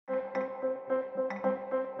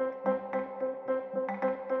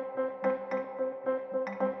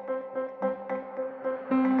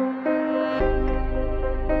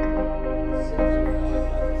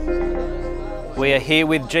We are here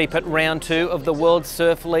with Jeep at round 2 of the World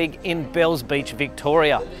Surf League in Bells Beach,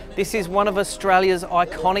 Victoria. This is one of Australia's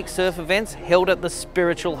iconic surf events held at the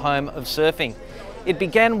spiritual home of surfing. It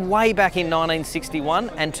began way back in 1961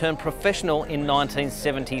 and turned professional in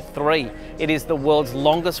 1973. It is the world's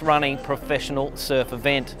longest running professional surf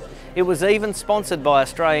event. It was even sponsored by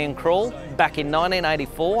Australian Crawl back in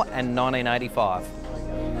 1984 and 1985.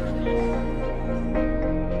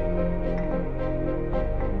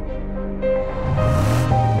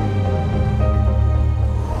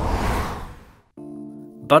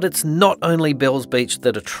 But it's not only Bells Beach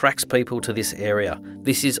that attracts people to this area.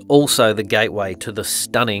 This is also the gateway to the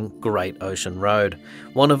stunning Great Ocean Road,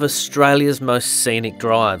 one of Australia's most scenic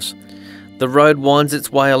drives. The road winds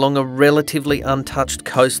its way along a relatively untouched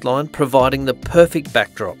coastline, providing the perfect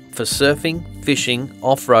backdrop for surfing, fishing,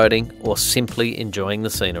 off-roading, or simply enjoying the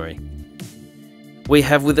scenery. We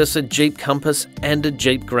have with us a Jeep Compass and a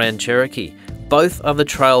Jeep Grand Cherokee. Both are the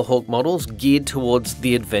Trailhawk models geared towards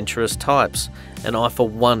the adventurous types, and I for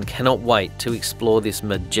one cannot wait to explore this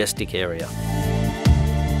majestic area.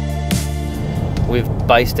 We've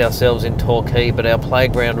based ourselves in Torquay, but our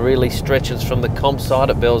playground really stretches from the comp site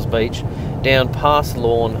at Bells Beach down past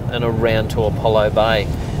Lorne and around to Apollo Bay.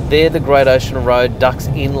 There the Great Ocean Road ducks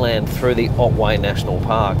inland through the Otway National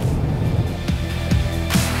Park.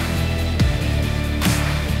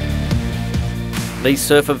 These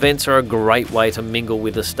surf events are a great way to mingle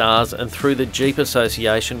with the stars, and through the Jeep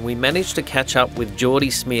Association we managed to catch up with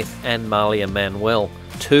Geordie Smith and Malia Manuel,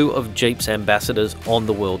 two of Jeep's ambassadors on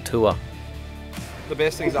the world tour. The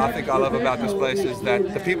best things I think I love about this place is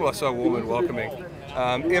that the people are so warm and welcoming.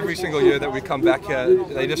 Every single year that we come back here,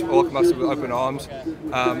 they just welcome us with open arms.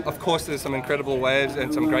 Of course, there's some incredible waves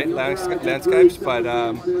and some great landscapes, but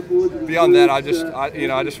beyond that, I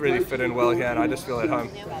just really fit in well here, and I just feel at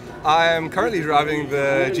home. I am currently driving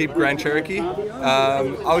the Jeep Grand Cherokee.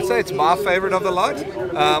 I would say it's my favorite of the lot.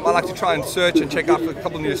 I like to try and search and check out a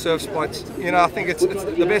couple of new surf spots. I think it's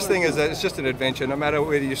the best thing is that it's just an adventure. No matter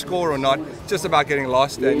whether you score or not, it's just about getting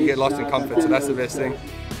lost, and you get lost in comfort. So that's the best thing.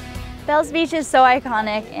 Bells Beach is so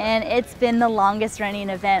iconic, and it's been the longest running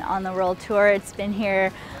event on the World Tour. It's been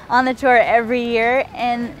here on the tour every year,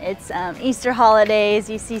 and it's Easter holidays.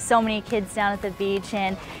 You see so many kids down at the beach,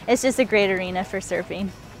 and it's just a great arena for surfing.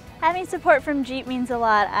 Having support from Jeep means a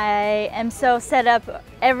lot. I am so set up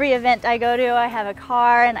every event I go to. I have a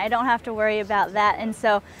car and I don't have to worry about that, and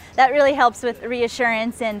so that really helps with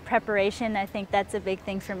reassurance and preparation. I think that's a big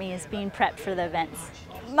thing for me, is being prepped for the events.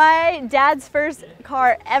 My dad's first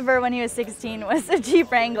car ever when he was 16 was a Jeep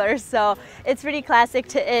Wrangler, so it's pretty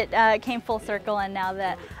classic. It came full circle, and now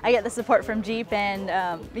that I get the support from Jeep, and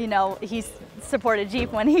he supported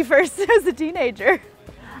Jeep when he first was a teenager.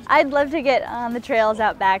 I'd love to get on the trails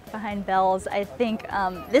out back behind Bells. I think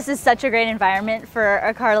this is such a great environment for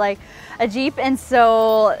a car like a Jeep, and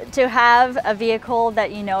so to have a vehicle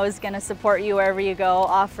that you know is going to support you wherever you go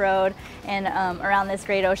off-road and around this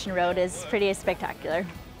Great Ocean Road is pretty spectacular.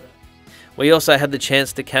 We also had the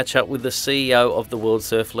chance to catch up with the CEO of the World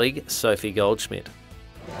Surf League, Sophie Goldschmidt.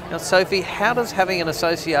 Now Sophie, how does having an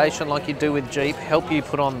association like you do with Jeep help you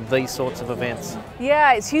put on these sorts of events?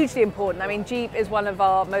 Yeah, it's hugely important. I mean, Jeep is one of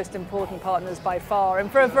our most important partners by far, and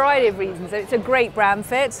for a variety of reasons. It's a great brand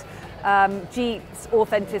fit. Jeep's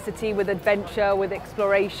authenticity with adventure, with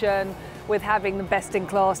exploration, with having the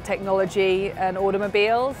best-in-class technology and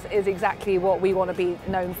automobiles is exactly what we want to be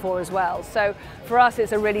known for as well. So for us,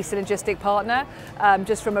 it's a really synergistic partner,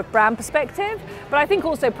 just from a brand perspective, but I think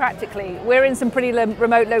also practically. We're in some pretty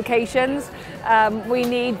remote locations. We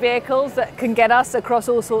need vehicles that can get us across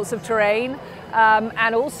all sorts of terrain.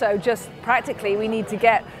 And also just practically, we need to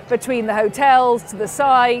get between the hotels to the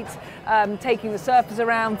site, taking the surfers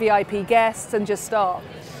around, VIP guests, and just start.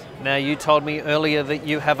 Now, you told me earlier that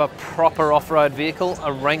you have a proper off-road vehicle,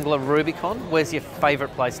 a Wrangler Rubicon. Where's your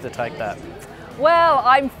favourite place to take that? Well,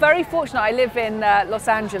 I'm very fortunate. I live in Los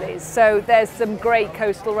Angeles, so there's some great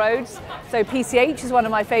coastal roads. So PCH is one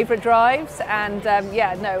of my favourite drives, and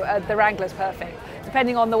the Wrangler's perfect.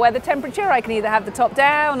 Depending on the weather temperature, I can either have the top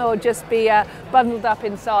down or just be bundled up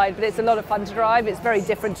inside, but it's a lot of fun to drive. It's very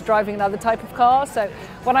different to driving another type of car, so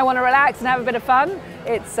when I want to relax and have a bit of fun,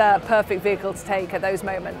 it's a perfect vehicle to take at those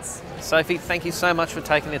moments. Sophie, thank you so much for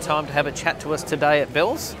taking the time to have a chat to us today at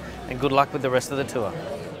Bells, and good luck with the rest of the tour.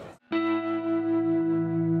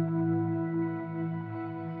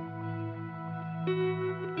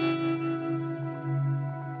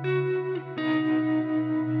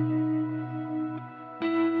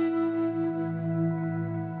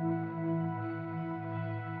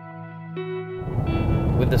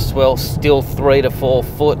 With the swell still 3 to 4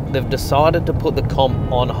 foot, they've decided to put the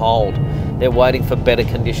comp on hold. They're waiting for better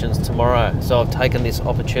conditions tomorrow. So I've taken this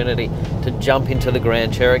opportunity to jump into the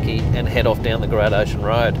Grand Cherokee and head off down the Great Ocean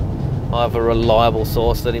Road. I have a reliable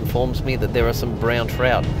source that informs me that there are some brown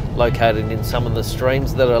trout located in some of the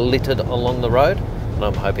streams that are littered along the road, and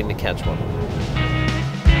I'm hoping to catch one.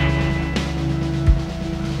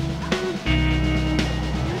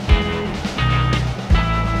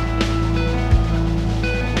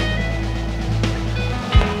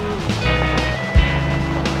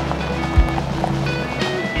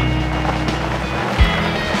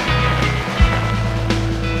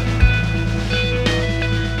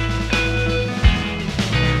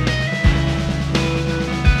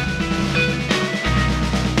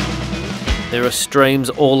 There are streams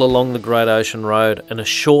all along the Great Ocean Road, and a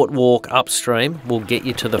short walk upstream will get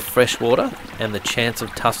you to the freshwater and the chance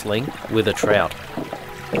of tussling with a trout.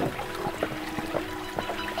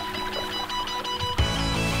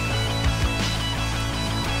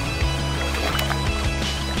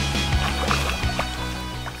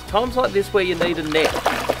 It's times like this where you need a net.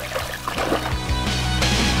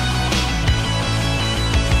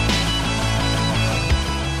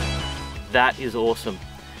 That is awesome.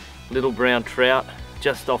 Little brown trout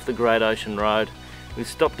just off the Great Ocean Road. We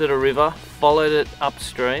stopped at a river, followed it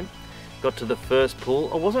upstream, got to the first pool.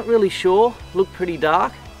 I wasn't really sure, looked pretty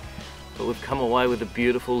dark, but we've come away with a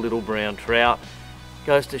beautiful little brown trout.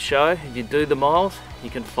 Goes to show, if you do the miles, you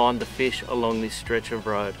can find the fish along this stretch of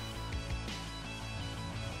road.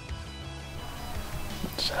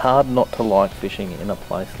 It's hard not to like fishing in a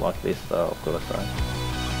place like this though, I've got to say.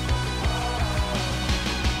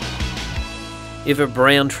 If a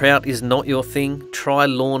brown trout is not your thing, try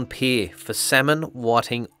Lawn Pier for salmon,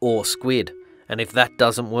 whiting or squid. And if that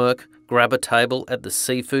doesn't work, grab a table at the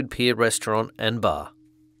Seafood Pier restaurant and bar.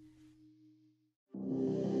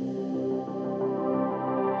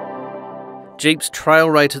 Jeep's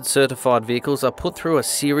trail-rated certified vehicles are put through a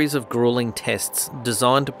series of grueling tests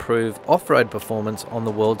designed to prove off-road performance on the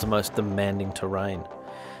world's most demanding terrain.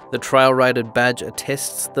 The trail-rated badge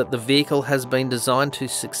attests that the vehicle has been designed to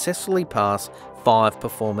successfully pass 5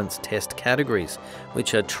 performance test categories,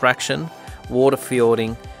 which are traction, water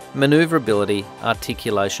fjording, manoeuvrability,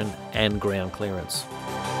 articulation and ground clearance.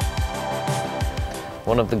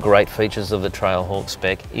 One of the great features of the Trailhawk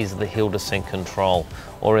spec is the hill descent control,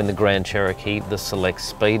 or in the Grand Cherokee, the select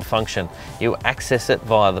speed function. You access it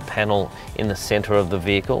via the panel in the centre of the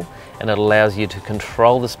vehicle, and it allows you to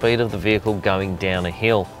control the speed of the vehicle going down a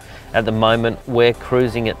hill. At the moment, we're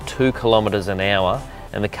cruising at 2 kilometres an hour,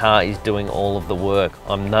 and the car is doing all of the work.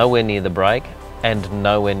 I'm nowhere near the brake and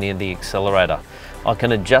nowhere near the accelerator. I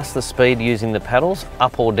can adjust the speed using the paddles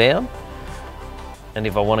up or down, and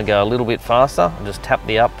if I want to go a little bit faster, I just tap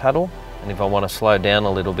the up paddle, and if I want to slow down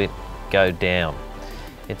a little bit, go down.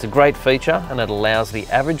 It's a great feature, and it allows the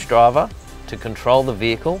average driver to control the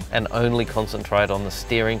vehicle and only concentrate on the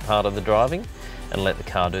steering part of the driving and let the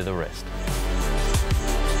car do the rest.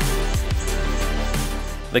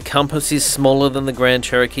 The Compass is smaller than the Grand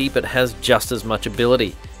Cherokee but has just as much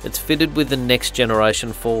ability. It's fitted with the next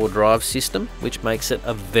generation four-wheel drive system, which makes it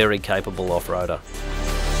a very capable off-roader.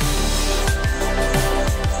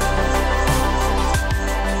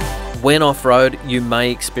 When off-road, you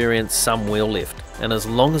may experience some wheel lift, and as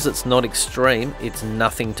long as it's not extreme, it's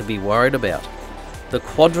nothing to be worried about. The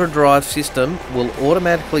Quadra drive system will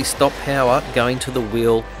automatically stop power going to the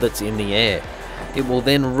wheel that's in the air. It will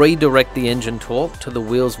then redirect the engine torque to the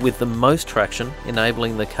wheels with the most traction,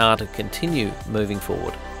 enabling the car to continue moving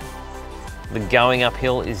forward. The going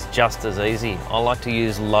uphill is just as easy. I like to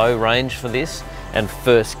use low range for this and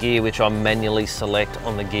first gear, which I manually select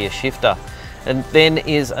on the gear shifter. And then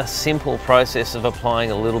is a simple process of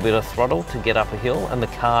applying a little bit of throttle to get up a hill, and the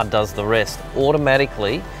car does the rest,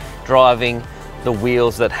 automatically driving the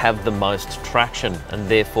wheels that have the most traction and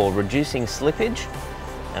therefore reducing slippage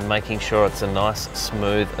and making sure it's a nice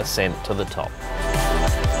smooth ascent to the top.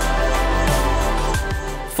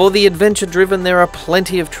 For the adventure driven, there are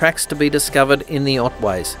plenty of tracks to be discovered in the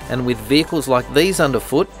Otways, and with vehicles like these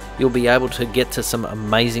underfoot, you'll be able to get to some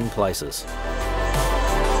amazing places.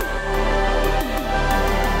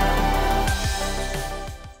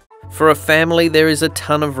 For a family, there is a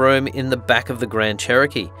ton of room in the back of the Grand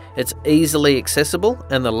Cherokee. It's easily accessible,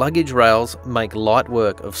 and the luggage rails make light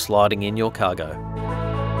work of sliding in your cargo.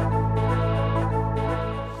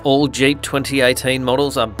 All Jeep 2018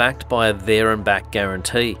 models are backed by a there and back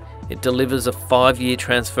guarantee. It delivers a 5-year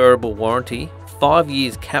transferable warranty, 5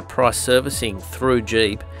 years cap price servicing through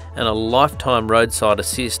Jeep, and a lifetime roadside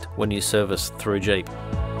assist when you service through Jeep.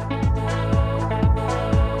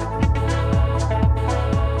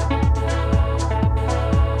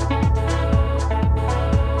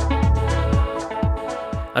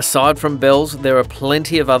 Aside from Bells, there are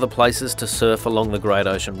plenty of other places to surf along the Great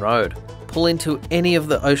Ocean Road. Pull into any of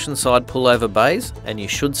the oceanside pullover bays and you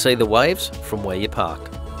should see the waves from where you're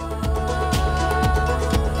parked.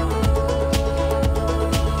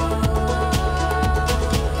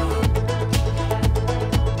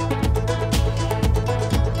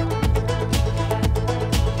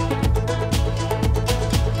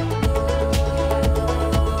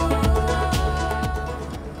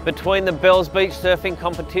 Between the Bells Beach surfing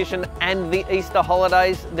competition and the Easter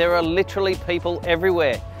holidays, there are literally people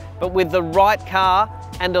everywhere. But with the right car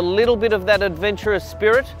and a little bit of that adventurous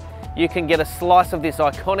spirit, you can get a slice of this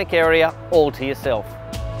iconic area all to yourself.